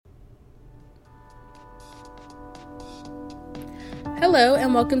Hello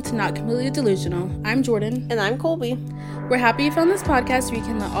and welcome to Not Completely Delusional. I'm Jordan. And I'm Colby. We're happy you found this podcast where you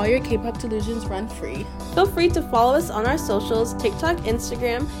can let all your K-pop delusions run free. Feel free to follow us on our socials, TikTok,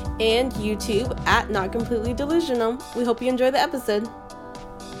 Instagram, and YouTube at Not Completely Delusional. We hope you enjoy the episode.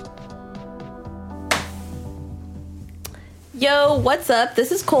 Yo, what's up?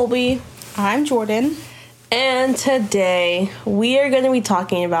 This is Colby. I'm Jordan. And today we are going to be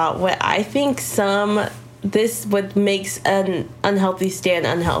talking about what I think what makes an unhealthy stan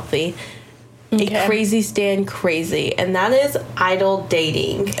unhealthy. Okay. A crazy stan crazy. And that is idol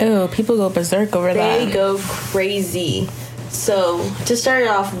dating. Oh, people go berserk over that. They go crazy. So, to start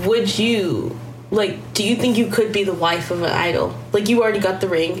off, do you think you could be the wife of an idol? Like, you already got the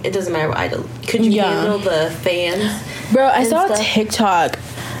ring. It doesn't matter what idol. Could you handle the fans? Bro, I saw a TikTok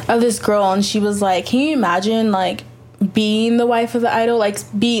of this girl, and she was like, can you imagine, like, being the wife of the idol, like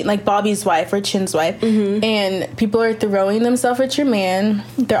being like Bobby's wife or Chin's wife, and people are throwing themselves at your man.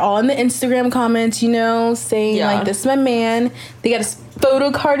 They're all in the Instagram comments, saying like, this is my man. They got a photo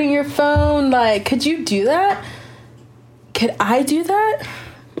card in your phone. Like, could you do that? Could I do that?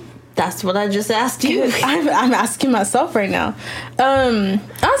 That's what I just asked you. I'm asking myself right now. Honestly,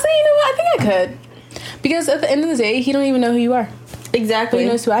 I think I could, because at the end of the day, he don't even know who you are. Exactly. But he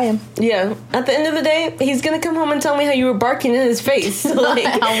knows who I am. Yeah. At the end of the day, he's going to come home and tell me how you were barking in his face. Like,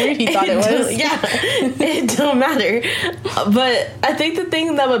 how weird he thought it was. Yeah. It don't matter. But I think the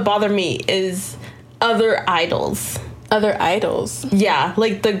thing that would bother me is other idols. Other idols? Yeah.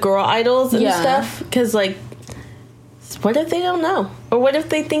 Like the girl idols and stuff. Because, like, what if they don't know? Or what if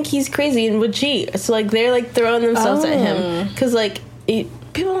they think he's crazy and would cheat? So, like, they're, like, throwing themselves at him. Because, like,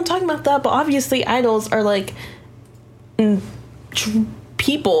 people don't talk about that, but obviously idols are, like,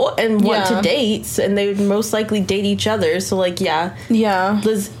 people and want to date, and they would most likely date each other. So, like, those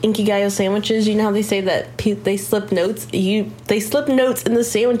Inkigayo sandwiches, you know how they say that they slip notes? They slip notes in the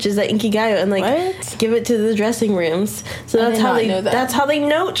sandwiches at Inkigayo and, like, give it to the dressing rooms. So that's how they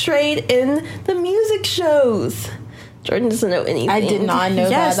note trade in the music shows. Jordan doesn't know anything. I did not know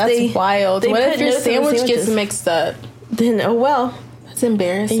that. That's wild. What if your sandwich gets mixed up? Then, oh well. That's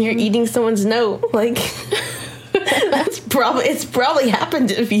embarrassing. And you're eating someone's note. Like, it's probably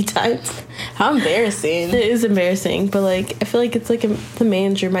happened a few times. How embarrassing. It is embarrassing, but, like, I feel like it's like the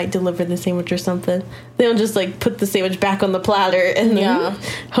manager might deliver the sandwich or something. They don't just, like, put the sandwich back on the platter and then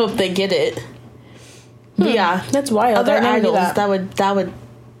hope they get it. But yeah, that's wild. Other idols that would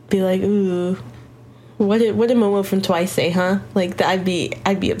be like, ooh. What did Momo from Twice say, huh? Like, I'd be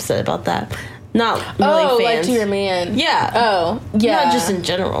upset about that. Not really fans. Like to your man. Yeah. Oh, yeah. Not just in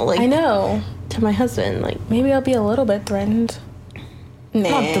general. Like, I know. To my husband, like, maybe I'll be a little bit threatened. Nah.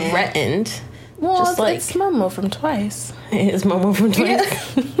 Not threatened. Well, just it's Momo from Twice. It is Momo from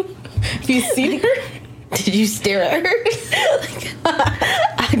Twice. Have you seen her? Did you stare at her?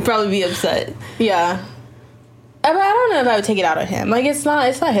 I'd probably be upset. Yeah. But I don't know if I would take it out on him. Like, it's not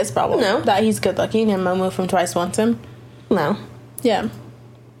his problem. No. That he's good looking and Momo from Twice wants him. No. Yeah.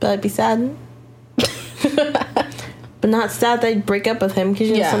 But I'd be sad. But not sad that I'd break up with him,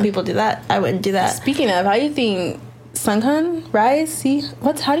 because some people do that. I wouldn't do that. Speaking of, how do you think Sunghan? Rise?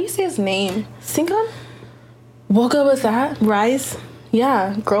 How do you say his name? Sunghan? We'll go with that. Rise?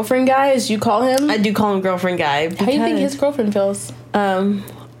 Yeah. Girlfriend guy, as you call him? I do call him girlfriend guy. How do you think his girlfriend feels?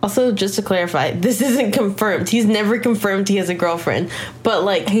 Also, just to clarify, this isn't confirmed. He's never confirmed he has a girlfriend. But,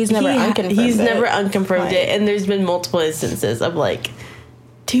 like, he's never unconfirmed it. And there's been multiple instances of, like,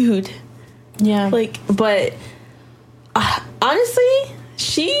 dude. Yeah. Like, but honestly,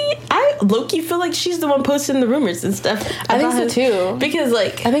 I low-key feel like she's the one posting the rumors and stuff. I think so too. Because,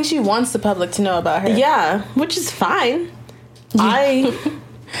 like, I think she wants the public to know about her. Yeah, which is fine. Yeah.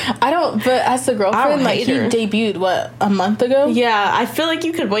 I don't, but as a girlfriend, like, he debuted, a month ago? Yeah, I feel like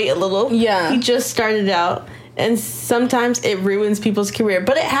you could wait a little. Yeah. He just started out, and sometimes it ruins people's career,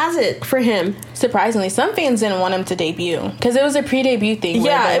 but it has it for him. Surprisingly, some fans didn't want him to debut, because it was a pre-debut thing.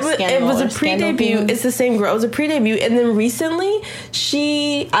 Yeah, it was a pre-debut. It's the same girl. It was a pre-debut, and then recently,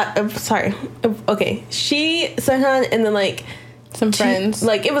 Sunghan, and then, like, some friends.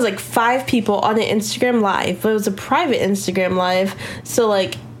 Like, it was, like, 5 people on an Instagram Live, but it was a private Instagram Live, so,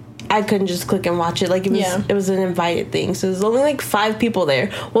 like, I couldn't just click and watch it. Like, it was an invited thing, so there's only, like, 5 people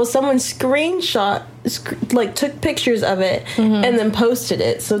there. Well, someone took pictures of it and then posted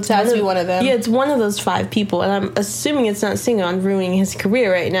it. So it has to be one of them. Yeah, it's one of those 5 people, and I'm assuming it's not Sunghan ruining his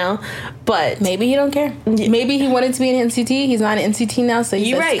career right now, but maybe he don't care. Maybe he wanted to be an NCT. He's not an NCT now, so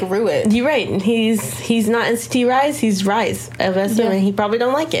he said, screw it. You're right. He's not NCT Rise. He's Rise of SM, and he probably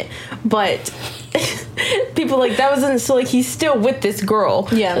don't like it. But people like that wasn't, so like he's still with this girl.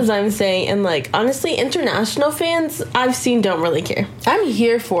 Yeah, as I'm saying. And like honestly, international fans I've seen don't really care. I'm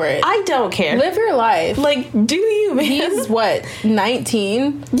here for it. I don't care. Live your life. Like, do you, man? He's what,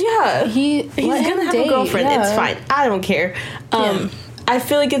 19? Yeah, he's gonna have a girlfriend. Yeah. It's fine. I don't care. I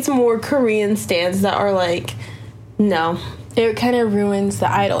feel like it's more Korean stans that are like, no. It kind of ruins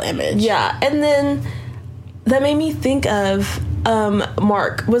the idol image. Yeah, and then that made me think of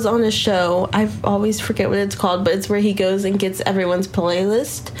Mark was on a show. I always forget what it's called, but it's where he goes and gets everyone's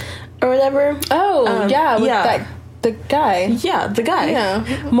playlist or whatever. Oh, yeah, with the guy. Yeah, the guy.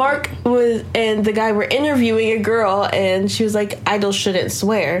 Yeah. Mark and the guy were interviewing a girl, and she was like, idols shouldn't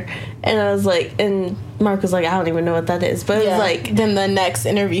swear. And I was like, and Mark was like, I don't even know what that is. But it was like... Then the next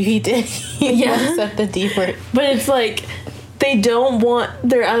interview he did, he set the deeper. But it's like, they don't want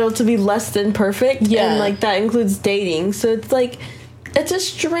their idol to be less than perfect. Yeah. And like, that includes dating. So it's like, it's a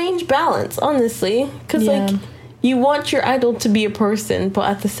strange balance, honestly. Because like, you want your idol to be a person, but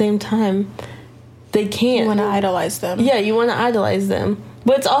at the same time... They can't. You want to idolize them. Yeah, you want to idolize them.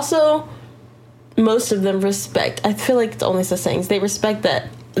 But it's also, most of them respect. I feel like it's only such things. They respect that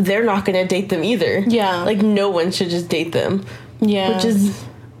they're not going to date them either. Yeah. Like, no one should just date them. Yeah.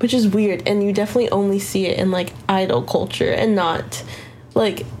 Which is weird. And you definitely only see it in, like, idol culture and not,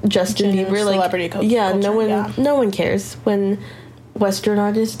 like, Justin Bieber. Celebrity culture. Yeah, no one cares when Western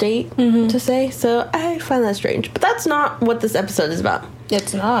artists date, to say. So I find that strange. But that's not what this episode is about.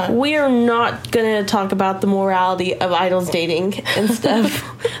 It's not. We are not going to talk about the morality of idols dating and stuff.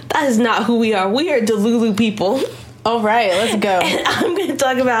 That is not who we are. We are Delulu people. All right, let's go. And I'm going to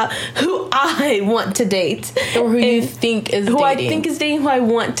talk about who I want to date. Or who you think is dating. Who I think is dating, who I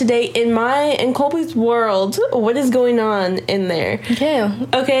want to date in Colby's world. What is going on in there?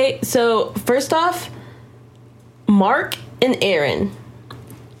 Okay, so first off, Mark and Aaron.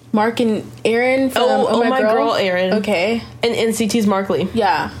 Mark and Aaron from Oh My Girl Aaron. Okay. And NCT's Mark Lee.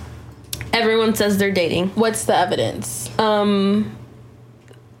 Yeah. Everyone says they're dating. What's the evidence? How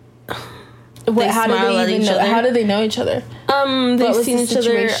do they know each other? They've seen each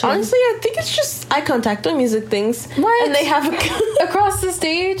other. Honestly, I think it's just eye contact on music things. What? And they have across the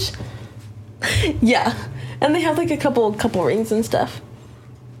stage? Yeah. And they have like a couple rings and stuff.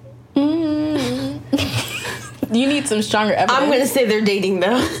 You need some stronger evidence. I'm gonna say they're dating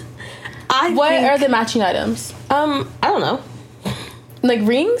though. What are the matching items? I don't know. Like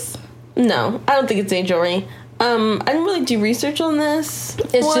rings? No, I don't think it's a jewelry. I didn't really do research on this.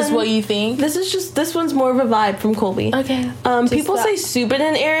 It's just what you think. This one's more of a vibe from Colby. Okay. People say Cupid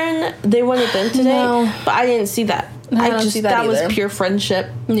and Aaron, they wanted them today, but I didn't see that. I don't see that was pure friendship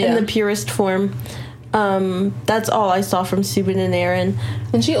in the purest form. That's all I saw from Cupid and Aaron.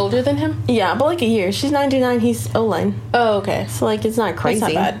 And she older than him? Yeah, but like a year. She's 99, he's O-line. Oh, okay. So like it's not crazy.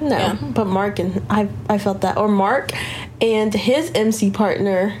 That's not bad. No. Yeah. But Mark and I felt that. Or Mark and his MC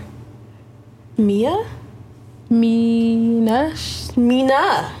partner Mina?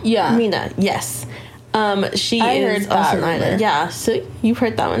 Yeah. Mina, yes. She is also an idol. Yeah, so you've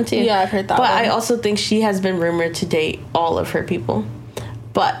heard that one too. Yeah, I've heard that but one. I also think she has been rumored to date all of her people.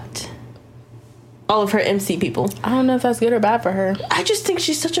 But all of her MC people. I don't know if that's good or bad for her. I just think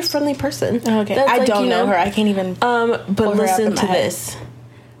she's such a friendly person. Okay. I don't know her. I can't even but listen to this.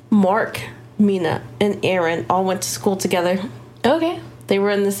 Mark, Mina, and Aaron all went to school together. Okay. They were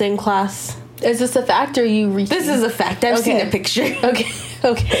in the same class. Is this a fact or you This is a fact. I've seen a picture. Okay.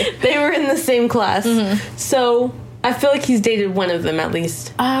 They were in the same class. Mm-hmm. So I feel like he's dated one of them at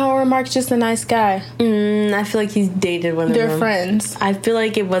least. Or Mark's just a nice guy. I feel like he's dated one of them. They're friends. I feel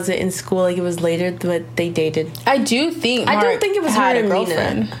like it wasn't in school. Like it was later, but they dated. I do think Mark I don't think it was had her a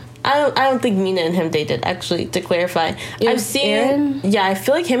girlfriend. Mina. I don't think Mina and him dated, actually, to clarify. I've seen Aaron? Yeah, I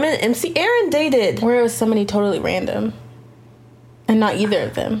feel like him and MC Aaron dated. Or it was somebody totally random. And not either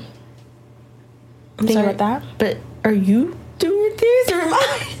of them. Think about that. But are you doing this or am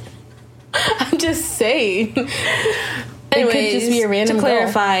I? I'm just saying. Anyways, it could just be a random to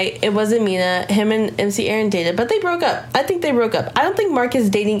clarify, it wasn't Mina. Him and MC Aaron dated, but they broke up. I think they broke up. I don't think Mark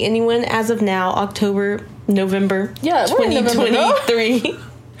is dating anyone as of now, November 2023.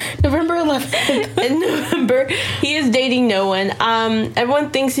 November 11th. In November, he is dating no one.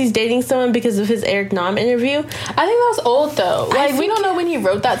 Everyone thinks he's dating someone because of his Eric Nam interview. I think that was old though. Like we don't know when he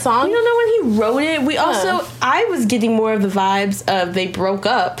wrote that song. We don't know when he wrote it. We also, I was getting more of the vibes of they broke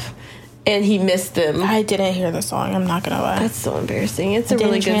up and he missed them. I didn't hear the song. I'm not gonna lie. That's so embarrassing. It's a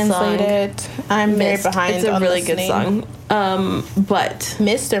really good song. It. I'm very behind. It's a really good song. But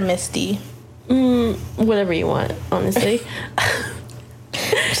Mist or Misty, whatever you want, honestly.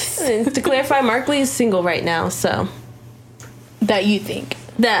 To clarify, Mark Lee is single right now, so that you think.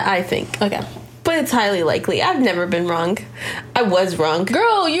 That I think. Okay. but it's highly likely. I've never been wrong. I was wrong.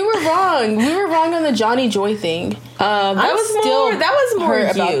 Girl, you were wrong. We were wrong on the Johnny Joy thing. That was more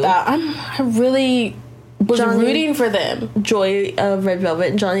hurt about that. I really was rooting for them. Joy of Red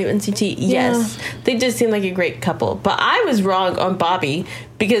Velvet and Johnny of NCT. Yes. Yeah. They did seem like a great couple. But I was wrong on Bobby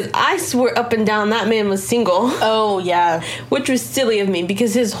because I swore up and down that man was single. Oh, yeah. Which was silly of me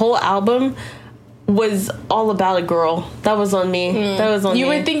because his whole album was all about a girl. That was on me. That was on me. You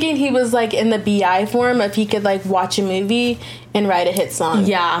were thinking he was like in the BI form if he could like watch a movie and write a hit song.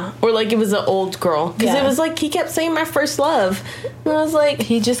 Yeah. Or like it was an old girl. Because it was like he kept saying my first love. And I was like...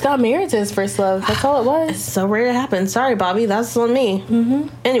 He just got married to his first love. That's all it was. It's so rare to happen. Sorry, Bobby. That's on me. Mm-hmm.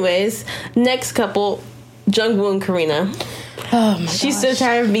 Anyways, next couple, Jungwoo and Karina. Oh my She's so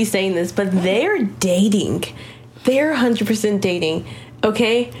tired of me saying this, but they're dating. They're 100% dating.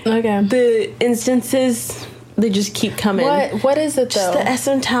 Okay? The instances, they just keep coming. What is it, though? Just the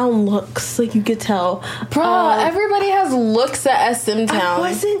SM Town looks, like you could tell. Bruh, everybody has looks at SM Town. I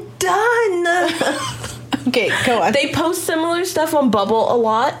wasn't done. Okay, go on. They post similar stuff on Bubble a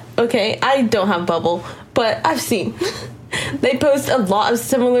lot. Okay? I don't have Bubble, but I've seen. They post a lot of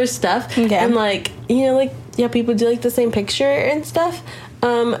similar stuff. Okay. And, like, you know, like, yeah, people do, like, the same picture and stuff.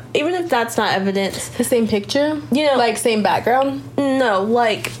 Even if that's not evidence. The same picture? You know. Like, same background? No,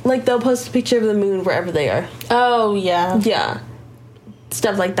 like they'll post a picture of the moon wherever they are. Oh, yeah. Yeah.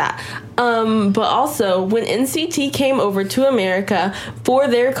 Stuff like that. But also, when NCT came over to America for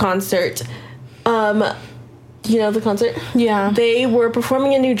their concert, you know the concert? Yeah. They were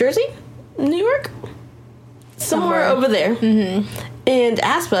performing in New Jersey? New York? Somewhere over there. Mm-hmm. And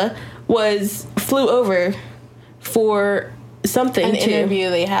aespa flew over for something. An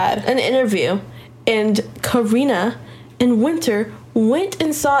interview they had. An interview. And Karina and Winter went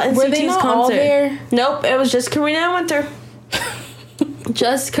and saw NCT's Were they not concert. All there? Nope, it was just Karina and Winter.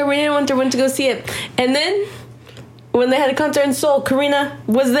 Just Karina and Winter went to go see it. And then, when they had a concert in Seoul, Karina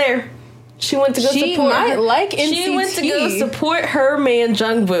was there. She went to go support. She might like NCT. She went to go support her man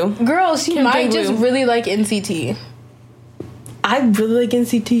Jungwoo. Girl, she might just really like NCT. I really like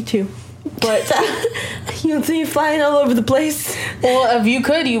NCT too. But you don't see me flying all over the place. Well, if you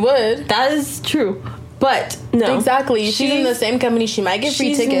could, you would. That is true. But no. Exactly. She's in the same company. She might get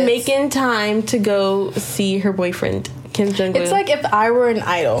free tickets. She's making time to go see her boyfriend, Kim Jungwoo. It's like if I were an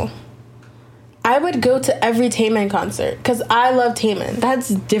idol, I would go to every Taemin concert because I love Taemin. That's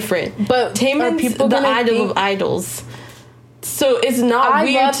different. But Taemin's the idol of idols. So it's not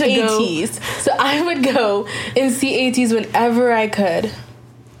weird to go. ATs. So I would go and see ATs whenever I could.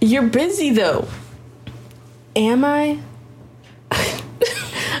 You're busy though. Am I?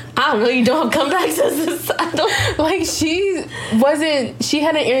 I don't know. You don't come back to this. I don't like. She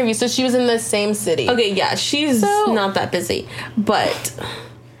had an interview, so she was in the same city. Okay, yeah, she's not that busy, but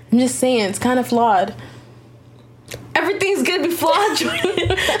I'm just saying it's kind of flawed. Everything's gonna be flawed.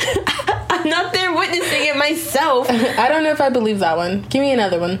 I'm not there witnessing it myself. I don't know if I believe that one. Give me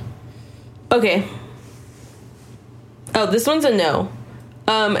another one. Okay. Oh, this one's a no.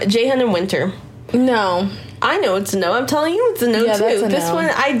 Jaehyun and Winter. No. I know it's a no. I'm telling you it's a no too. This one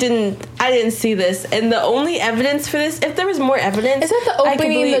I didn't see this, and the only evidence for this, if there was more evidence, is that the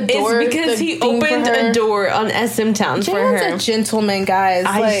opening the door? Is because he opened a door on SM Town for her. Jaehyun's a gentleman,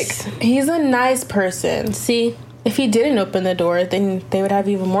 guys. He's a nice person. See, if he didn't open the door, then they would have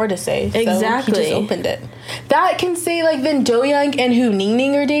even more to say. Exactly. So he just opened it. That can say like then Do-young and who Ning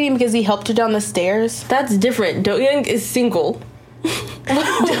Ning are dating because he helped her down the stairs. That's different. Do-young is single.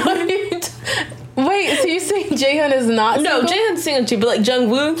 Wait, so you're saying Jaehyun is not single? No, Jaehyun's single too, but like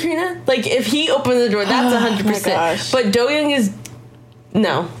Jungwoo and Karina, like if he opened the door, that's 100%. But Do-young is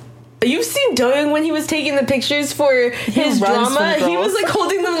no. You've seen Do-young when he was taking the pictures for his drama. He was like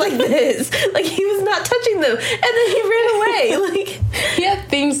holding them like this, like he was not touching them, and then he ran away. Like he had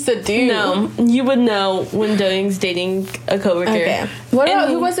things to do. No, you would know when Do-young's dating a coworker. Okay, what about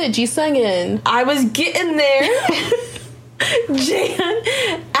who was it? Jisung and I was getting there.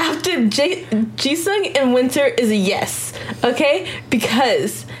 Jaehyun after Jisung and Winter is a yes, okay?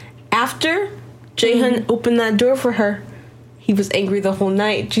 Because after Jaehyun opened that door for her, he was angry the whole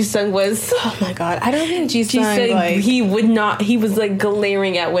night. Jisung was... Oh my god, I don't think Jisung like... He would not... He was like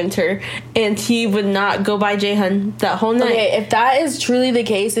glaring at Winter, and he would not go by Jaehyun that whole night. Okay, if that is truly the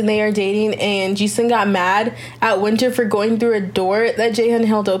case and they are dating and Jisung got mad at Winter for going through a door that Jaehyun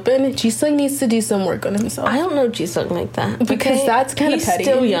held open, Jisung needs to do some work on himself. I don't know Jisung like that. Because that's kind of petty.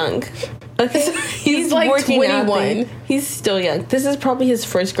 He's still young. Okay, he's like 21. He's still young. This is probably his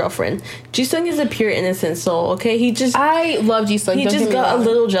first girlfriend. Jisung is a pure innocent soul. Okay, I love Jisung. He just got a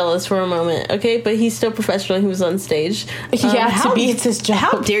little jealous for a moment. Okay, but he's still professional. He was on stage. To be it's his job.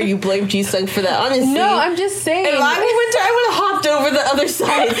 How dare you blame Jisung for that? Honestly, no, I'm just saying. If I went there, I would have hopped over the other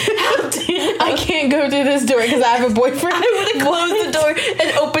side. How dare I can't go through this door because I have a boyfriend. I would have closed the door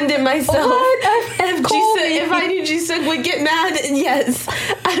and opened it myself. What? And if I knew Jisung would get mad, yes,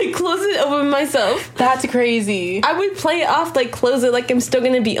 I'd close it over myself. That's crazy. I would play it off, like close it like I'm still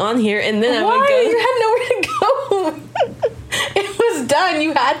gonna be on here, and then I would go. You had nowhere to go. It was done.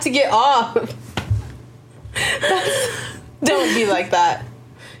 You had to get off. Don't be like that.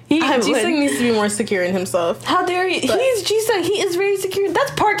 Jisung needs to be more secure in himself. How dare you? He's Jisung. He is very secure.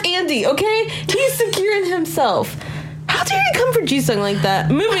 That's Park Andy, okay? He's secure in himself. How dare you come for Jisung like that?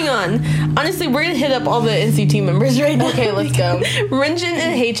 Moving on. Honestly, we're gonna hit up all the NCT members right now. Okay, let's go. Renjun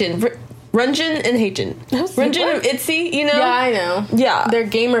and Haechin. Renjun and ITZY, you know? Yeah, I know. Yeah. They're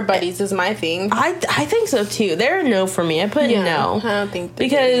gamer buddies is my thing. I think so, too. They're a no for me. I put no. I don't think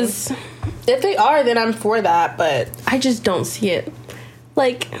because if they are, then I'm for that, but I just don't see it.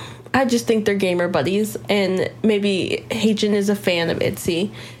 Like, I just think they're gamer buddies, and maybe Haechin is a fan of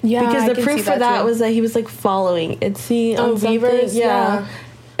ITZY. Yeah, because the proof for that was that he was, like, following ITZY on Weverse. Yeah.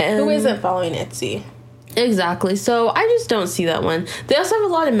 And who isn't following ITZY? Exactly. So I just don't see that one. They also have a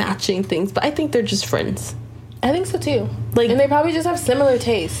lot of matching things, but I think they're just friends. I think so too. Like, and they probably just have similar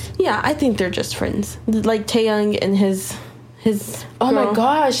taste. Yeah, I think they're just friends. Like Taeyong and his oh my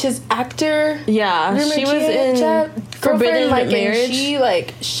gosh, his actor. Yeah, she was in Forbidden Marriage. She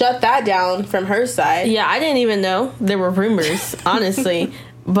like shut that down from her side. Yeah, I didn't even know there were rumors, honestly.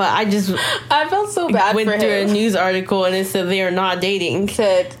 But I felt so bad went for through him. a news article and it said they are not dating.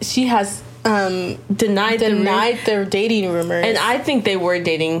 Said she has denied their dating rumors, and I think they were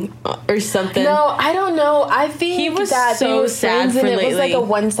dating or something. No, I don't know. I think he was that so they were sad friends for and lately. it was like a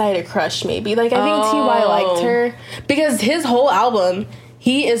one-sided crush, maybe. Like I think Ty liked her because his whole album,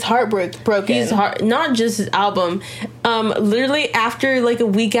 he is heartbroken. He's not just his album. Literally after like a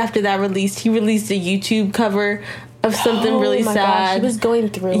week after that released, he released a YouTube cover of something really sad. Gosh, he was going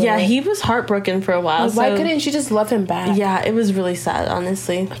through it. Yeah, he was heartbroken for a while. Like, why couldn't she just love him back? Yeah, it was really sad,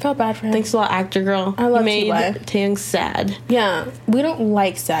 honestly. I felt bad for him. Thanks a lot, actor girl. I love you T.Y. made Taeyong sad. Yeah, we don't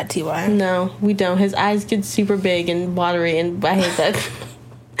like sad T.Y. No, we don't. His eyes get super big and watery, and I hate that.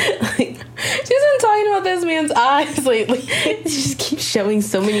 She's been talking about this man's eyes lately. He just keeps showing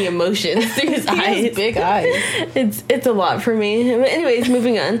so many emotions through his eyes. Has big eyes. It's a lot for me. But anyways,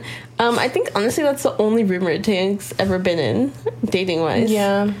 moving on. I think honestly that's the only rumor Taeyong's ever been in, dating wise.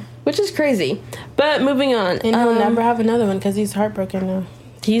 Yeah, which is crazy. But moving on, and he'll never have another one because he's heartbroken now.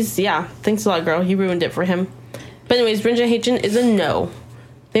 Thanks a lot, girl. You ruined it for him. But anyways, Renjun Haechin is a no.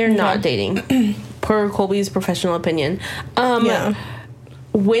 They're not dating. Per Colby's professional opinion.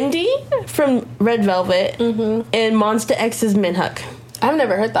 Wendy from Red Velvet and Monsta X's Minhyuk. I've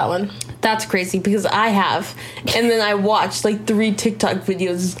never heard that one. That's crazy because I have. And then I watched like 3 TikTok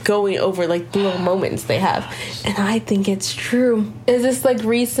videos going over like the little moments they have. And I think it's true. Is this like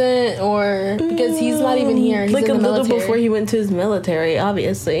recent or because he's not even here? He's like in the little military. before he went to his military,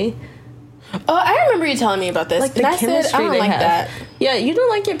 obviously. Oh, I remember you telling me about this. Like the chemistry I said, I don't like that. Yeah, you don't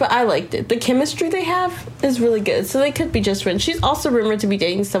like it, but I liked it. The chemistry they have is really good. So they could be just friends. She's also rumored to be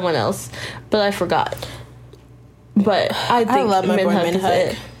dating someone else, but I forgot. But I think love my boy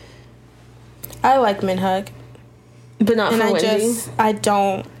Minhyuk. I like Minhyuk. But not for Wendy. I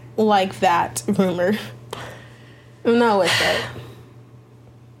don't like that rumor. I'm not with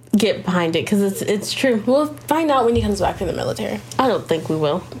it. Get behind it, because it's true. We'll find out when he comes back from the military. I don't think we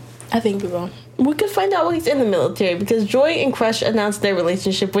will. I think we will. We could find out when he's in the military, because Joy and Crush announced their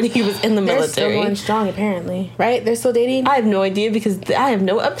relationship when he was in the military. They're still going strong, apparently. Right? They're still dating? I have no idea, because I have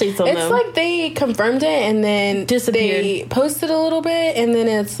no updates on them. It's like they confirmed it and then disappeared. They posted a little bit, and then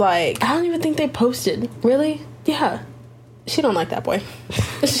it's like... I don't even think they posted. Really? Yeah. She don't like that boy.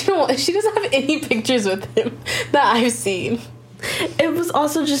 She doesn't have any pictures with him that I've seen. It was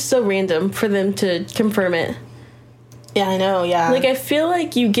also just so random for them to confirm it. Yeah, I know, yeah. Like, I feel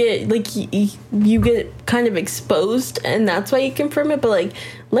like you get, like, you get kind of exposed, and that's why you confirm it, but, like,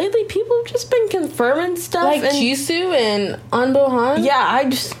 lately people have just been confirming stuff. Like, Jisoo and Anbo Han? Yeah, I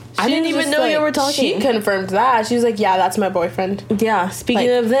didn't even know you were talking. She confirmed that. She was like, yeah, that's my boyfriend. Yeah,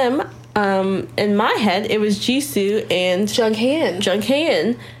 speaking of them... in my head, it was Jisoo and Jung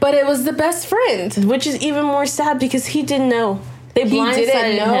Hae-in. But it was the best friend. Which is even more sad because he didn't know. They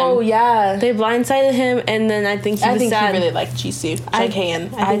blindsided him. Yeah. They blindsided him, and then I think he was sad. He really liked Jisoo. Jung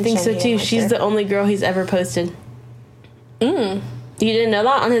Hae-in. I think so too. She's the only girl he's ever posted. You didn't know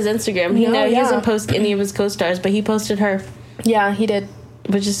that? On his Instagram. He doesn't post any of his co-stars, but he posted her. Yeah, he did.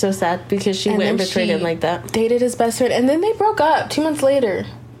 Which is so sad because she went and betrayed him like that. Dated his best friend, and then they broke up 2 months later.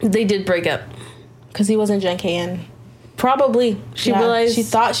 They did break up. Because he wasn't Jung Hae-in. Probably. She realized... She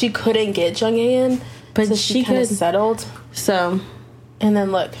thought she couldn't get Jung Hae-in, but so she kind of settled. So... And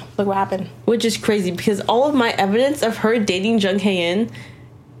then look what happened. Which is crazy because all of my evidence of her dating Jung Hae-in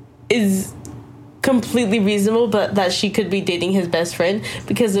is completely reasonable, but that she could be dating his best friend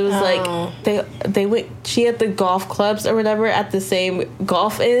because it was like they went. She had the golf clubs or whatever at the same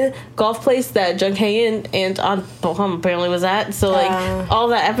golf place that Jung Hae-in and On Bohum apparently was at. So like all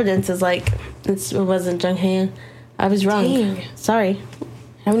that evidence is like it wasn't Jung Hae-in. I was wrong. Dang. Sorry.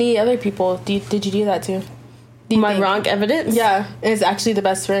 How many other people did you do that to? My wrong evidence? Yeah, it's actually the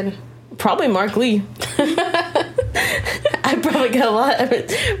best friend. Probably Mark Lee. I probably got a lot of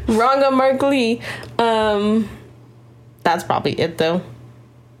it wrong on Mark Lee. That's probably it though.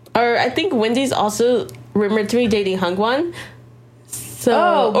 Or I think Wendy's also rumored to be dating Hungwon.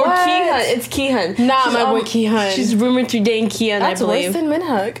 So or Kihyun. It's Kihyun. Not my boy Kihyun. She's rumored to be dating Kihyun, I believe. That's worse than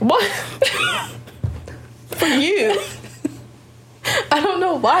Minhyuk. What? For you. I don't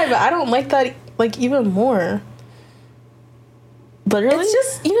know why, but I don't like that like even more. Literally? It's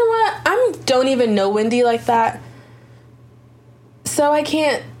just, you know what? I don't even know Wendy like that. So I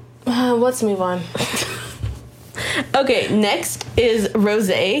can't... let's move on. Okay, next is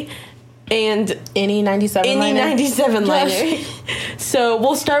Rosé and... Any 97 liner? Any 97 liner. So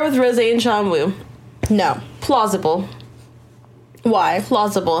we'll start with Rosé and Chanwoo. No. Plausible. Why?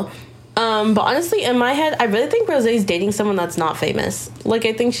 Plausible. But honestly, in my head, I really think Rosé's dating someone that's not famous. Like,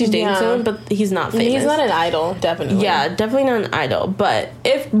 I think she's dating someone, but he's not famous. He's not an idol, definitely. Yeah, definitely not an idol. But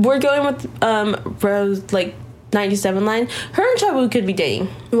if we're going with Rose, like, 97 line, her and Chanwoo could be dating.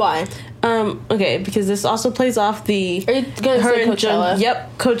 Why? Okay, because this also plays off the... Are you gonna say Coachella?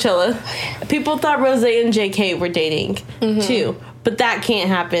 Yep, Coachella. People thought Rosé and JK were dating, too. But that can't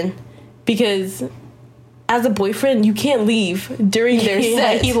happen. Because... as a boyfriend, you can't leave during their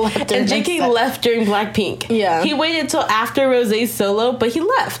set. He left and JK left during Blackpink. Yeah. He waited till after Rosé's solo, but he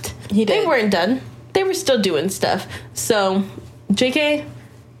left. He did. They weren't done. They were still doing stuff. So, JK,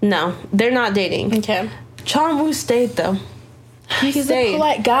 no, they're not dating. Okay. Chanwoo stayed, though. He's a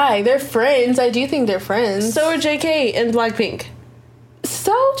polite guy. They're friends. I do think they're friends. So are JK and Blackpink.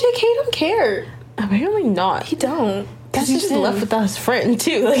 So JK don't care. Apparently not. He don't. Because he just left without his friend,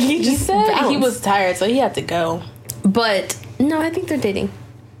 too. Like, he said bounced. He was tired, so he had to go. But, no, I think they're dating.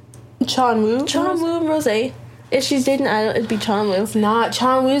 Chanwoo and Rosé. If she's dating Idol, it'd be Chanwoo. It's not.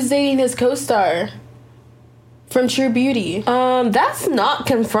 Chanwoo's dating his co-star. From True Beauty. That's not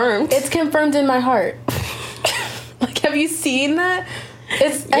confirmed. It's confirmed in my heart. Like, have you seen that?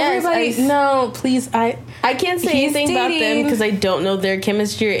 It's everybody. No, please, I can't say anything about them because I don't know their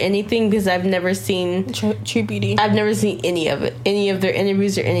chemistry or anything because I've never seen True Beauty. I've never seen any of it, any of their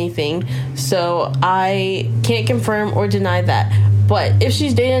interviews or anything. So I can't confirm or deny that. But if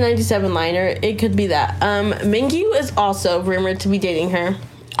she's dating a 97 liner, it could be that. Mingyu is also rumored to be dating her.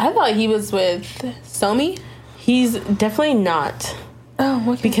 I thought he was with Somi. He's definitely not.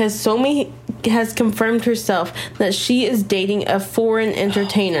 Oh, okay. Because Somi has confirmed herself that she is dating a foreign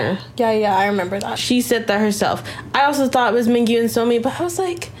entertainer. Yeah, I remember that. She said that herself. I also thought it was Mingyu and Somi, but I was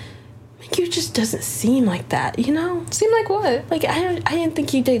like, Mingyu just doesn't seem like that, you know? Seem like what? Like, I didn't think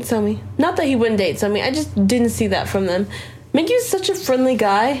he'd date Somi. Not that he wouldn't date Somi, I just didn't see that from them. Mingyu's such a friendly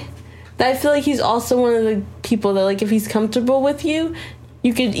guy that I feel like he's also one of the people that, like, if he's comfortable with you,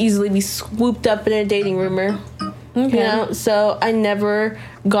 you could easily be swooped up in a dating rumor. Okay. You know, so I never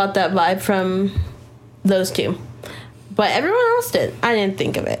got that vibe from those two. But everyone else did. I didn't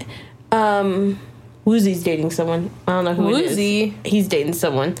think of it. Woozy's dating someone. I don't know who Woozy? it is. He's dating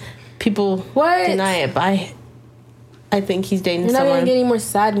someone. People deny it, but I think he's dating someone. You're not getting more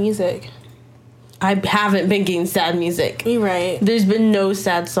sad music. I haven't been getting sad music. You're right. There's been no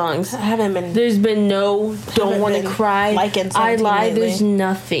sad songs. I haven't been. There's been no don't want to cry. I lie. Lately. There's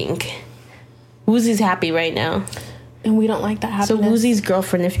nothing. Woozy's happy right now. And we don't like that happiness. So Woozy's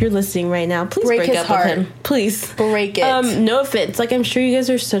girlfriend, if you're listening right now, please break up with him. Please. Break it. No offense. Like, I'm sure you guys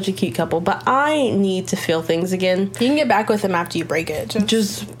are such a cute couple, but I need to feel things again. You can get back with him after you break it.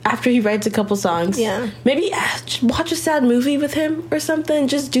 Just after he writes a couple songs. Yeah. Maybe watch a sad movie with him or something.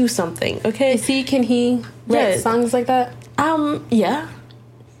 Just do something, okay? Can he write songs like that? Yeah.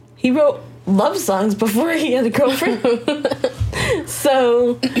 He wrote love songs before he had a girlfriend.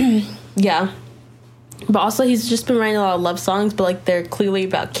 So, yeah. But also, he's just been writing a lot of love songs, but, like, they're clearly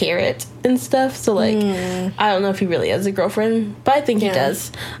about Carrot and stuff. So, like, I don't know if he really has a girlfriend, but I think he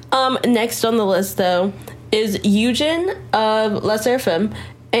does. Next on the list, though, is Yoojin of Les Seraphim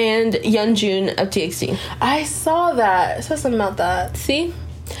and Yeonjun of TXT. I saw that. I saw something about that. See?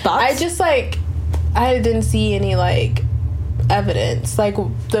 Thoughts? I just, like, I didn't see any, like, evidence. Like,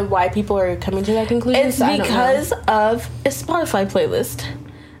 why people are coming to that conclusion. It's because of a Spotify playlist.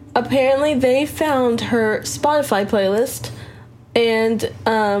 Apparently, they found her Spotify playlist, and,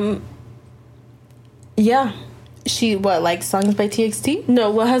 yeah. She, like, songs by TXT?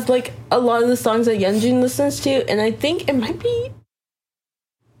 No, has, like, a lot of the songs that Yeonjun listens to, and I think it might be...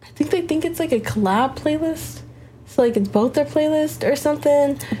 they think it's like a collab playlist, so like it's both their playlist or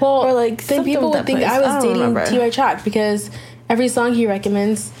something. Well, or like then people would think I was dating T.Y. Track because every song he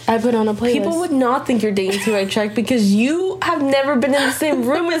recommends I put on a playlist. People would not think you're dating T.Y. Track because you have never been in the same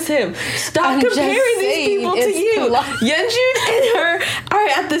room as him. Stop comparing these people to you. Yeonjun and her are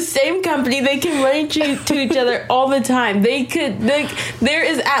at the same company. They can run to each other all the time. They could, like, there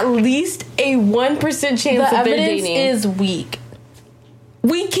is at least a 1% chance that they're dating. The evidence is weak.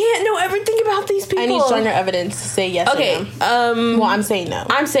 We can't know everything about these people. I need stronger evidence to say yes or no. Well, I'm saying no.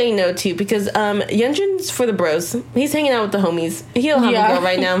 I'm saying no, too, because Yeonjun's for the bros. He's hanging out with the homies. He'll have a girl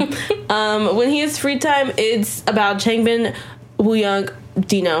right now. When he has free time, it's about Changbin, Wooyoung,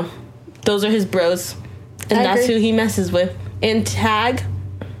 Dino. Those are his bros. And that's who he messes with. And Tag?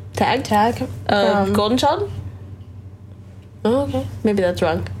 Golden Child? Oh, okay. Maybe that's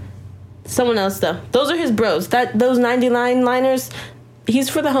wrong. Someone else, though. Those are his bros. Those 99 liners...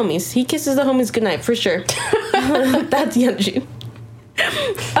 He's for the homies. He kisses the homies goodnight, for sure. That's Yeonjun.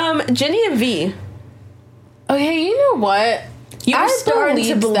 Jenny and V. Okay, you know what? I started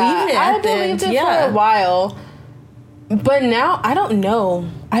to believe it. I believed it for a while. But now, I don't know.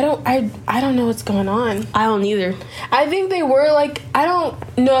 I don't know what's going on. I don't either. I think they were, like... I don't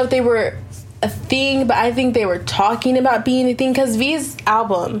know if they were a thing, but I think they were talking about being a thing. Because V's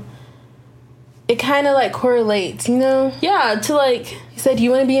album... It kind of, like, correlates, you know? Yeah, to, like... He said,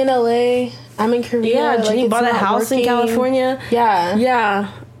 you want to be in LA? I'm in Korea. Yeah, Jenny bought a house in California. Yeah.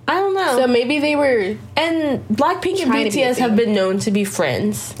 Yeah. I don't know. So maybe they were... And Blackpink and BTS have been known to be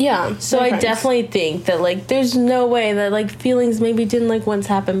friends. Yeah. So I definitely think that, like, there's no way that, like, feelings maybe didn't, like, once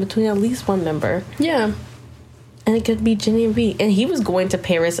happen between at least one member. Yeah. And it could be Jenny and V. And he was going to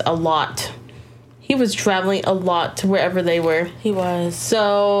Paris a lot. He was traveling a lot to wherever they were. He was.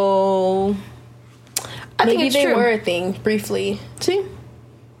 So... I Maybe think it's they true. were a thing, briefly. See?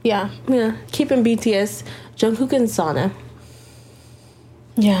 Yeah. Yeah. Keeping BTS, Jungkook and Sana.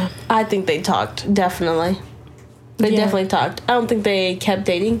 Yeah. I think they talked, definitely. They definitely talked. I don't think they kept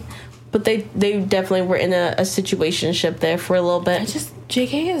dating, but they definitely were in a situationship there for a little bit.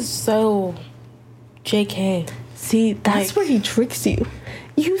 JK is so... JK. See, that's where he tricks you.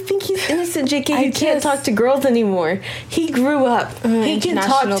 You think he's innocent, JK. He can't talk to girls anymore. He grew up. He can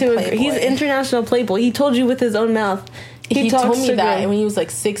talk to... He's an international playboy. He told you with his own mouth. He told me that when he was,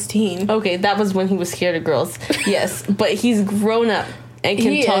 like, 16. Okay, that was when he was scared of girls. Yes, but he's grown up and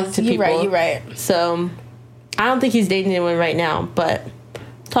can talk to people. You're right. So, I don't think he's dating anyone right now, but...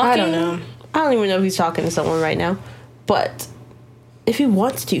 I don't know. I don't even know if he's talking to someone right now. But... if he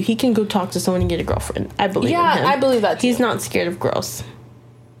wants to, he can go talk to someone and get a girlfriend. I believe in him. Yeah, I believe that too. He's not scared of girls.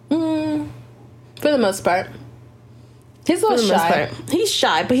 For the most part. He's a little shy. He's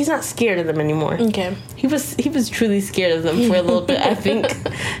shy, but he's not scared of them anymore. Okay. He was truly scared of them for a little bit, I think.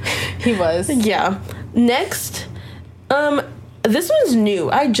 He was. Yeah. Next, this one's new.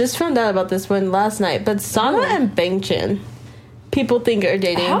 I just found out about this one last night, but Sana and Bangchan, people think are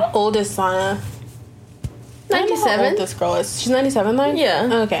dating. How old is Sana? 97. I don't know how old this girl is. She's 97 then? Yeah.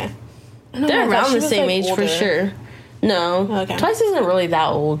 Okay. They're around the same age for sure. No. Okay. Twice isn't really that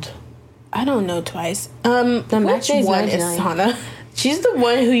old. I don't know Twice. Which one is Sana? She's the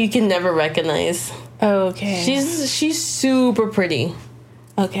one who you can never recognize. Okay. She's super pretty.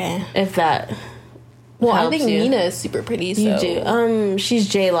 Okay. If that. Well, I think Nina is super pretty. So. You do. She's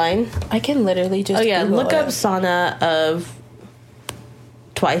J-Line. I can literally just. Oh yeah, Google look up Sana of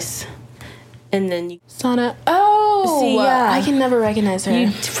Twice, and then Sana. Oh, see, yeah, I can never recognize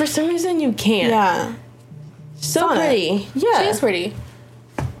her. For some reason, you can't. Yeah. So Sana. pretty. Yeah, she is pretty.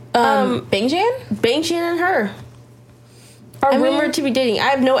 Bangchan and her are rumored to be dating. I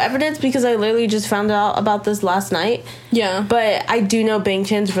have no evidence because I literally just found out about this last night. Yeah. But I do know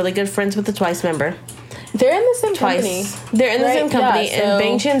Bangchan's really good friends with the Twice member. They're in the same company. They're in the same company. Yeah, and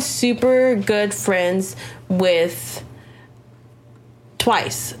Bangchan's super good friends with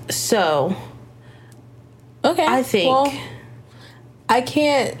Twice. So. Okay. I think. Well, I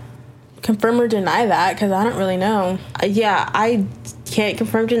can't confirm or deny that because I don't really know. Yeah, I can't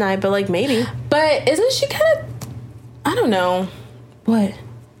confirm, deny, but like maybe. But isn't she kind of... I don't know. What?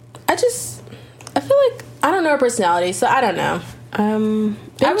 I feel like I don't know her personality, so I don't know.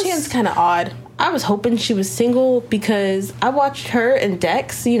 Chan's kind of odd. I was hoping she was single because I watched her and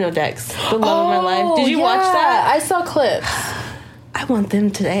Dex. You know Dex, the love of my life. Did you watch that? I saw clips. I want them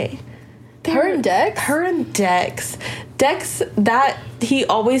today. Her and Dex? Her and Dex. Dex, that he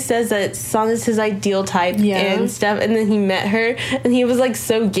always says that Son is his ideal type and stuff, and then he met her and he was like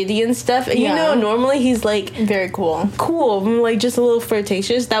so giddy and stuff, and you know normally he's like very cool, like just a little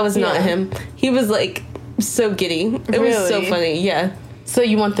flirtatious. That was not him. He was like so giddy. It was so funny. Yeah. So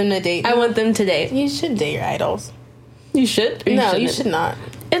you want them to date? I want them to date. You should date your idols. You should? No, you should not.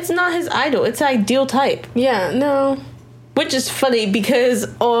 It's not his idol. It's ideal type. Yeah, no. Which is funny because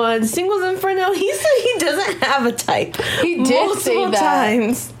on Singles Inferno, he said he doesn't have a type. He did say that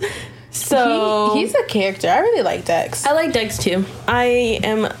times. So he's a character. I really like Dex. I like Dex too. I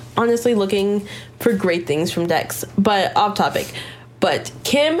am honestly looking for great things from Dex. But off topic. But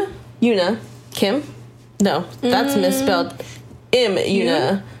Kim, no, that's misspelled.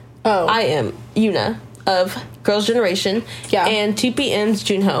 Yuna. Oh. I am Yuna of Girls' Generation. Yeah. And 2PM's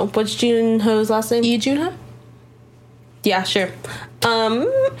Junho. What's Junho's last name? Lee Junho? Yeah, sure.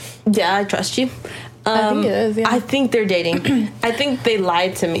 Yeah, I trust you. I think it is, yeah. I think they're dating. I think they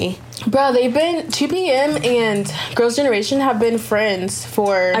lied to me. Bro, they've been... 2PM and Girls' Generation have been friends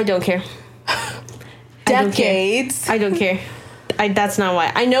for... I don't care. decades. I don't care. That's not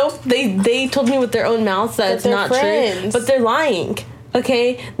why. I know they told me with their own mouths that it's not true, but they're lying.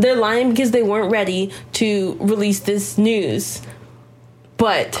 Okay? They're lying because they weren't ready to release this news.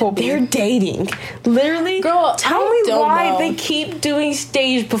 But they're dating. Literally, girl, tell me why they keep doing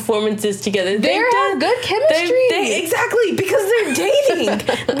stage performances together. They have good chemistry. Exactly, because they're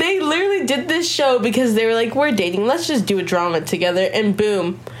dating. They literally did this show because they were like, we're dating. Let's just do a drama together. And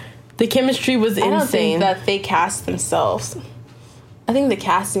boom. The chemistry was insane. I don't think that they cast themselves. I think the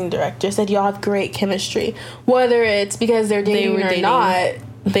casting director said y'all have great chemistry. Whether it's because they're dating or not.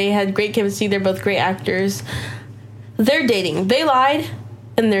 They had great chemistry. They're both great actors. They're dating. They lied.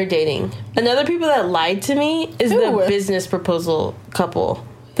 And they're dating. Another people that lied to me is the business proposal couple.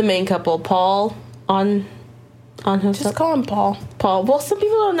 The main couple. Paul on himself. Just call him Paul. Paul. Well, some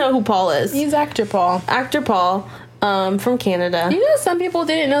people don't know who Paul is. He's actor Paul. Actor Paul. From Canada. You know some people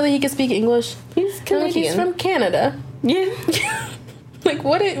didn't know that he could speak English? He's Canadian. Like he's from Canada. Yeah. Like,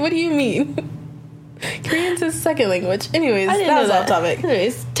 what do you mean? Korean's his second language. Anyways, that was off topic.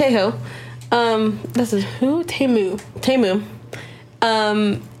 Anyways, Taeho. This is who? Taemu.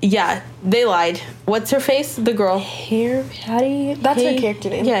 Yeah, they lied. What's her face? The girl. Hattie? That's her character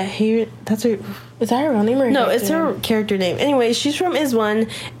name. Yeah, that's her. Is that her real name or her No, it's her character name. Anyway, she's from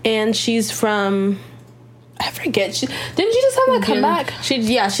Is1, and she's from... I forget. Didn't she just have that comeback? She's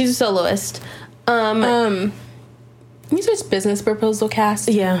a soloist. These are business proposal cast.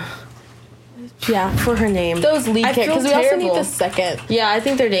 Yeah. Yeah, for her name. Those lead characters. Because we also need the second. Yeah, I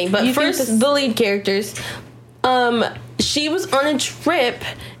think they're dating. But first, the lead characters. She was on a trip,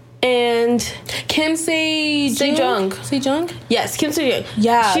 and Kim Sejong. Yes, Kim Sejong.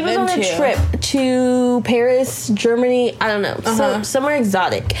 Yeah, she was on a trip to Paris, Germany. I don't know, somewhere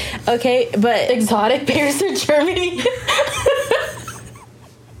exotic. Okay, but exotic Paris or Germany.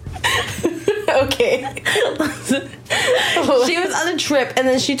 Okay. She was on a trip, and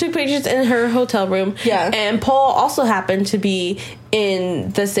then she took pictures in her hotel room. Yeah. And Paul also happened to be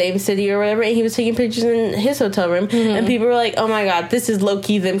in the same city or whatever, and he was taking pictures in his hotel room. Mm-hmm. And people were like, oh my god, this is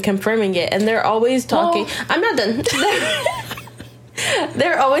low-key them confirming it. And they're always talking. Well, I'm not done.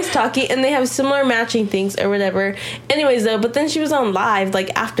 They're always talking, and they have similar matching things or whatever. Anyways, though, but then she was on live, like,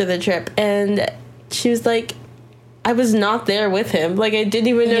 after the trip, and she was like, I was not there with him. Like, I didn't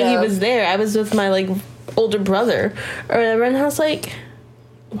even know he was there. I was with my, like, older brother or whatever. And I was like,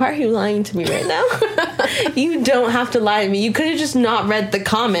 why are you lying to me right now? You don't have to lie to me. You could have just not read the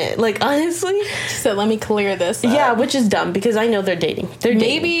comment. Like, honestly. She said, let me clear this up. Yeah, which is dumb because I know they're dating.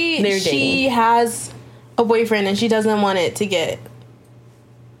 Maybe she has a boyfriend and she doesn't want it to get,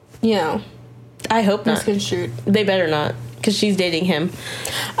 I hope not. Misconstrued. They better not. Because she's dating him.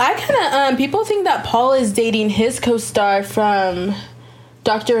 I kind of, people think that Paul is dating his co-star from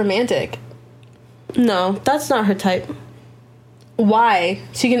Dr. Romantic. No, that's not her type. Why?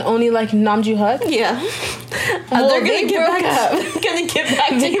 She can only like Nam Joo Hyuk? Yeah. Well, they're gonna get back up. Gonna get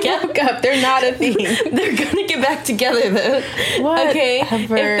back they together. Broke up. They're not a thing. They're gonna get back together though. What? Okay. If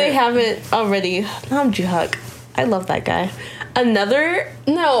they haven't already, Nam Joo Hyuk. I love that guy.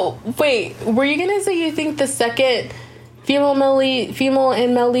 No, wait. Were you gonna say you think the second Female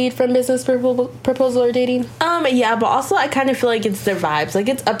and male lead from Business Proposal are dating? Yeah, but also I kind of feel like it's their vibes. Like,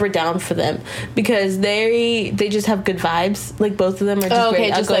 it's up or down for them. Because they just have good vibes. Like, both of them are just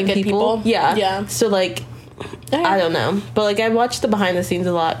great outgoing people. Yeah. Yeah. So, like, I don't know. But, like, I watched the behind the scenes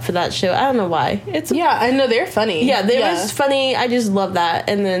a lot for that show. I don't know why. Yeah, I know they're funny. Yeah, they was funny. I just love that.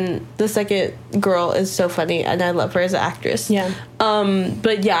 And then the second girl is so funny. And I love her as an actress. Yeah.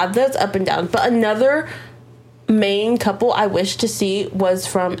 But, yeah, that's up and down. But another main couple I wish to see was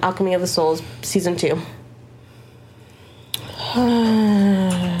from Alchemy of the Souls season 2.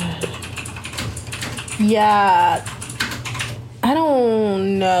 Yeah, I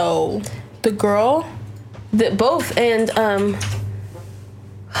don't know. The girl, both, and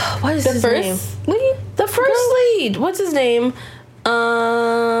what is his name? Lead? The first lead. What's his name? Lee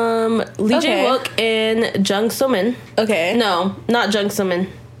Jae-wook and Jung So-min. Okay. No, not Jung So-min.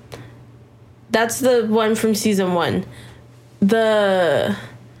 That's the one from season 1. The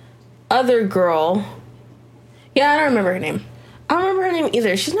other girl. Yeah, I don't remember her name. I don't remember her name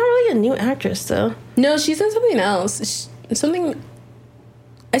either. She's not really a new actress, though. No, she's in something else. Something.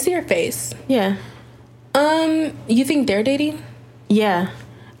 I see her face. Yeah. You think they're dating? Yeah.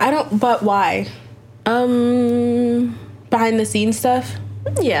 I don't. But why? Behind the scenes stuff.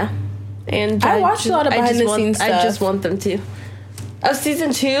 Yeah. And I watched a lot of behind the scenes stuff. I just want them to. Of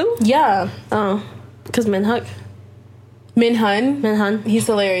season 2? Yeah. Oh, because Min-hyuk. Min-hun. He's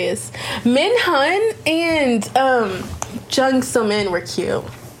hilarious. Min-hun and Jung So-min were cute.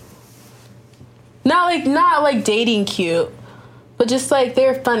 Not like dating cute, but just like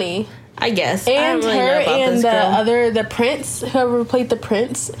they're funny. I guess. And I don't really her know about and this girl. the prince, whoever played the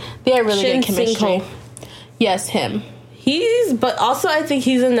prince, they had really good chemistry. Yes, him. But also I think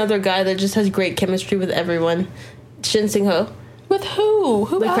he's another guy that just has great chemistry with everyone. Shin Sing-ho. With who?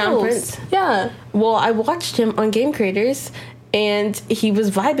 Who else? The Crown Prince. Yeah. Well, I watched him on Game Creators, and he was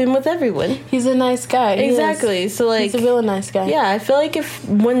vibing with everyone. He's a nice guy. Exactly. So, like... He's a real nice guy. Yeah, I feel like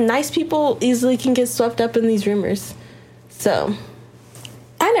when nice people easily can get swept up in these rumors. So...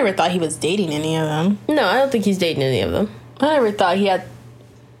 I never thought he was dating any of them. No, I don't think he's dating any of them. I never thought he had...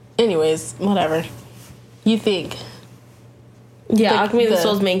 Anyways, whatever. You think... Yeah, Alchemy of the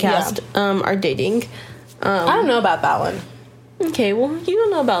Soul's main cast are dating. I don't know about that one. Okay, well, you don't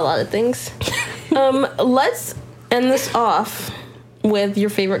know about a lot of things. Let's end this off with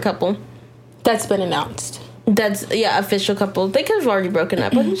your favorite couple. That's been announced. Official couple. They could have already broken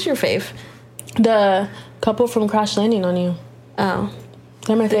up. Who's your fave? The couple from Crash Landing on You. Oh.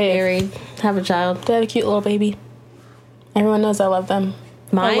 They're my fave. Married, have a child. They have a cute little baby. Everyone knows I love them.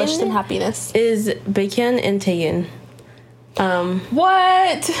 I wish them happiness. Is Baekhyun and Taeyeon.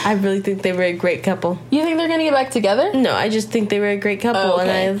 What? I really think they were a great couple. You think they're gonna get back together? No, I just think they were a great couple, and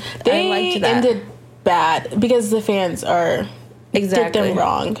I liked that. They ended bad because the fans did them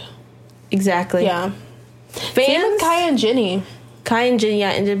wrong. Exactly. Yeah. Same with Kai and Jenny.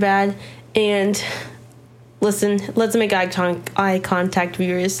 Ended bad. And listen, let's make eye contact,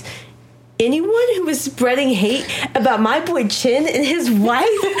 viewers. Anyone who is spreading hate about my boy Chin and his wife,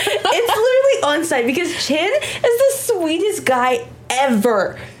 it's literally on site because Chin is the sweetest guy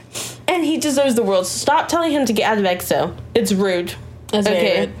ever. And he deserves the world. So stop telling him to get out of EXO. It's rude. That's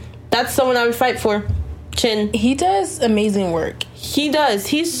very rude. That's someone I would fight for. Chin. He does amazing work. He does.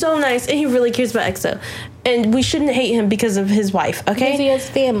 He's so nice and he really cares about EXO. And we shouldn't hate him because of his wife, okay? Because he has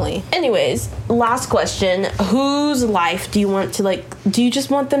family. Anyways, last question. Whose life do you want to, do you just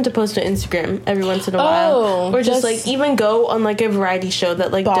want them to post on Instagram every once in a while? Or just, even go on, a variety show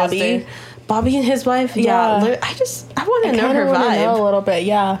that, Bobby. does their... Bobby and his wife? Yeah. I want to know her vibe. I know a little bit,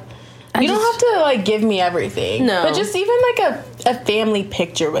 yeah. You don't have to, give me everything. No. But just even, a family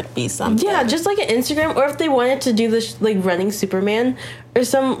picture would be something. Yeah, just, an Instagram. Or if they wanted to do this, Running Superman or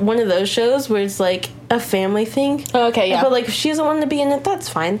one of those shows where it's, a family thing. Oh, okay, yeah. But, if she doesn't want to be in it, that's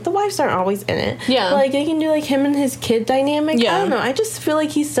fine. The wives aren't always in it. Yeah. But, they can do, him and his kid dynamic. Yeah. I don't know. I just feel like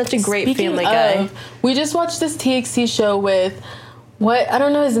he's such a great family guy. We just watched this TXT show with... I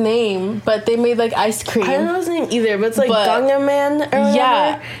don't know his name, but they made ice cream. I don't know his name either, but it's Gangnam Man or whatever.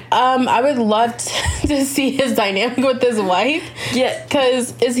 Yeah. I would love to see his dynamic with his wife. Yeah.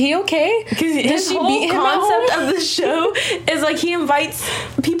 Because is he okay? Because his whole concept of the show is he invites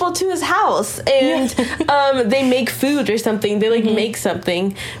people to his house and they make food or something. They make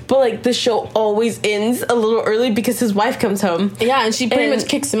something. But the show always ends a little early because his wife comes home. Yeah, and she pretty much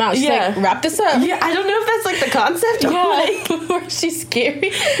kicks him out. She's wrap this up. Yeah, I don't know if that's the concept. Or she's she's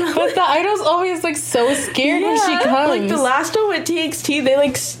scary. But the idol's always like so scared when she comes. Like the last one with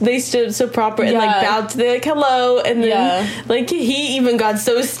TXT, they stood so proper and like bowed to like hello, and then like he even got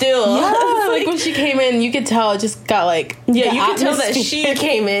so still. Yeah, like when she came in, you could tell it just got like you could tell that she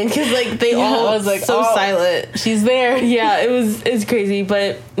came in because like they all was like so silent. She's there. Yeah, it's crazy,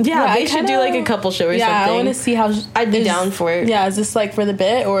 but they should do like a couple show or something. I want to see how I'd be down for it. Yeah, is this like for the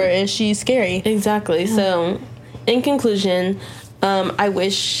bit or is she scary? Exactly. So, in conclusion, I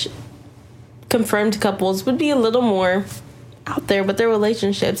wish confirmed couples would be a little more out there with their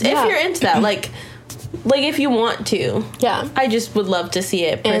relationships if you're into that. Like if you want to. Yeah. I just would love to see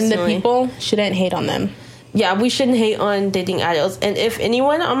it personally. And the people shouldn't hate on them. Yeah, we shouldn't hate on dating idols. And if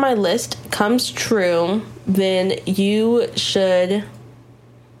anyone on my list comes true, then you should,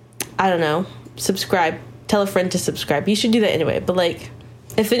 I don't know, subscribe. Tell a friend to subscribe. You should do that anyway. But like,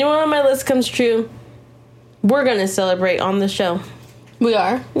 if anyone on my list comes true, we're going to celebrate on the show. We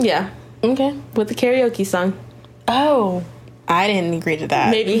are? Yeah. Okay. With the karaoke song. Oh. I didn't agree to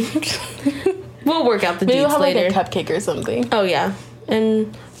that. Maybe. We'll work out the Maybe dates we'll have later. like a cupcake or something. Oh, yeah.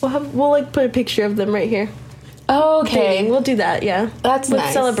 And we'll like put a picture of them right here. Oh, okay. Dating. We'll do that, yeah. That's with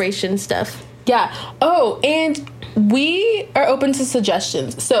nice. Celebration stuff. Yeah. Oh, and we are open to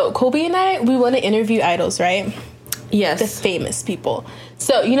suggestions. So, Colby and I, we want to interview idols, right? Yes. The famous people.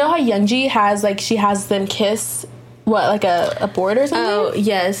 So, you know how Youngji has, like, she has them kiss, what, like a board or something? Oh,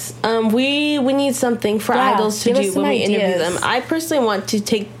 yes. We need something for idols to do when we interview them. I personally want to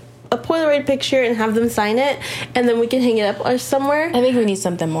take a Polaroid picture and have them sign it, and then we can hang it up somewhere. I think we need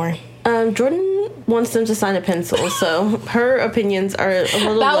something more. Jordan wants them to sign a pencil, so her opinions are a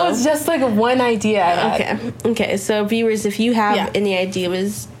little That low. was just like one idea I had. Okay, so viewers, if you have any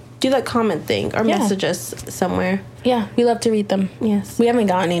ideas, do that comment thing or message us somewhere. Yeah, we love to read them. Yes. We haven't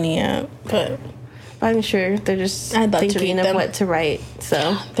gotten any yet, but I'm sure they're just thinking of what to write,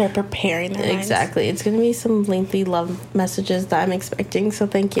 so they're preparing their minds. Exactly. It's going to be some lengthy love messages that I'm expecting, so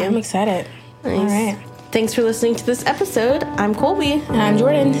thank you. I'm excited. Nice. All right. Thanks for listening to this episode. I'm Colby. And I'm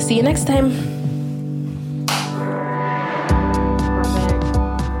Jordan. See you next time.